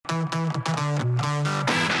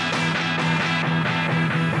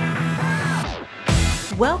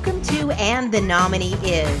Welcome to And the Nominee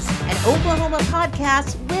Is, an Oklahoma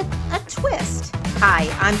podcast with a twist.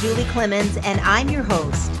 Hi, I'm Julie Clemons, and I'm your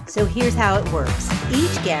host. So here's how it works.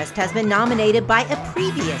 Each guest has been nominated by a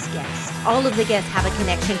previous guest. All of the guests have a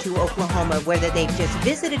connection to Oklahoma, whether they've just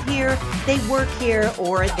visited here, they work here,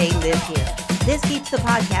 or they live here. This keeps the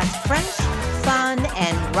podcast fresh, fun,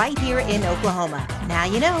 and right here in Oklahoma. Now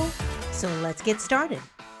you know. So let's get started.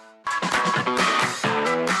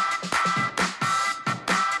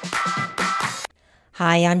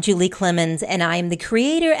 Hi, I'm Julie Clemons, and I am the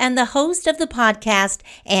creator and the host of the podcast,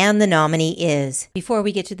 And the Nominee Is. Before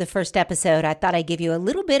we get to the first episode, I thought I'd give you a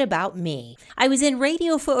little bit about me. I was in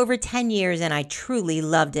radio for over 10 years, and I truly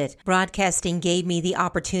loved it. Broadcasting gave me the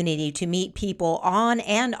opportunity to meet people on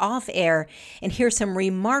and off air and hear some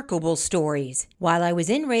remarkable stories. While I was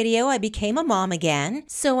in radio, I became a mom again,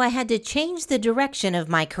 so I had to change the direction of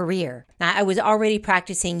my career. Now, I was already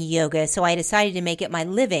practicing yoga, so I decided to make it my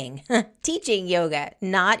living, teaching yoga.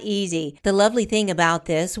 Not easy. The lovely thing about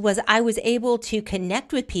this was I was able to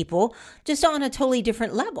connect with people just on a totally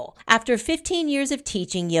different level. After 15 years of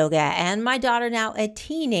teaching yoga and my daughter now a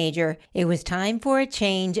teenager, it was time for a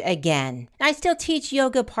change again. I still teach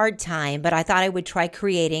yoga part-time, but I thought I would try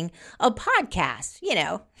creating a podcast,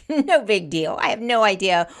 No big deal. I have no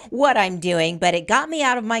idea what I'm doing, but it got me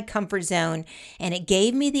out of my comfort zone and it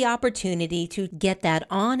gave me the opportunity to get that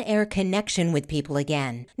on-air connection with people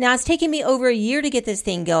again. Now, it's taken me over a year to get this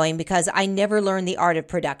thing going because I never learned the art of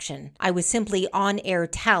production. I was simply on-air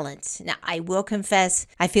talent. Now, I will confess,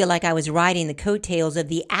 I feel like I was riding the coattails of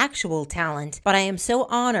the actual talent, but I am so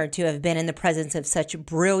honored to have been in the presence of such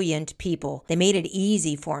brilliant people. They made it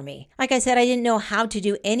easy for me. Like I said, I didn't know how to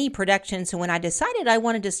do any production, so when I decided I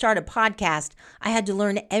wanted to start a podcast, I had to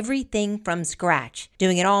learn everything from scratch.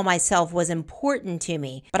 Doing it all myself was important to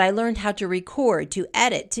me, but I learned how to record, to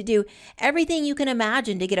edit, to do everything you can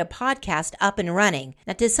imagine to get a podcast up and running.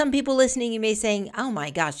 Now, to some people listening, you may say, "Oh my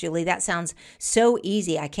gosh, Julie, that sounds so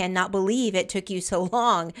easy. I cannot believe it took you so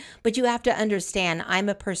long." But you have to understand, I'm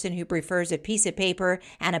a person who prefers a piece of paper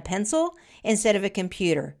and a pencil instead of a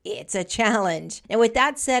computer. It's a challenge. And with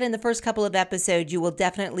that said, in the first couple of episodes, you will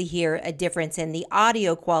definitely hear a difference in the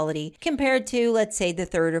audio quality compared to, let's say, the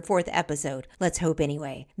third or fourth episode. Let's hope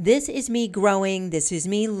anyway. This is me growing. This is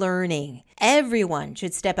me learning. Everyone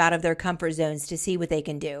should step out of their comfort zones to see what they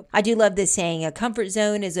can do. I do love this saying, a comfort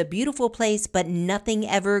zone is a beautiful place, but nothing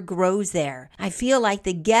ever grows there. I feel like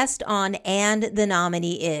the guest on And the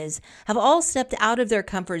Nominee Is have all stepped out of their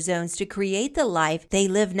comfort zones to create the life they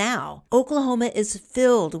live now. Oklahoma is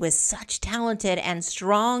filled with such talented and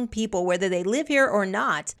strong people, whether they live here or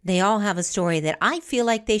not. They all have a story that I feel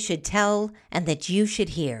like they should tell and that you should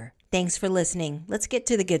hear. Thanks for listening. Let's get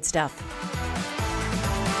to the good stuff.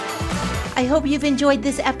 I hope you've enjoyed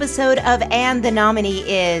this episode of And the Nominee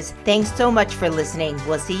Is. Thanks so much for listening.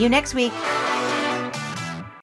 We'll see you next week.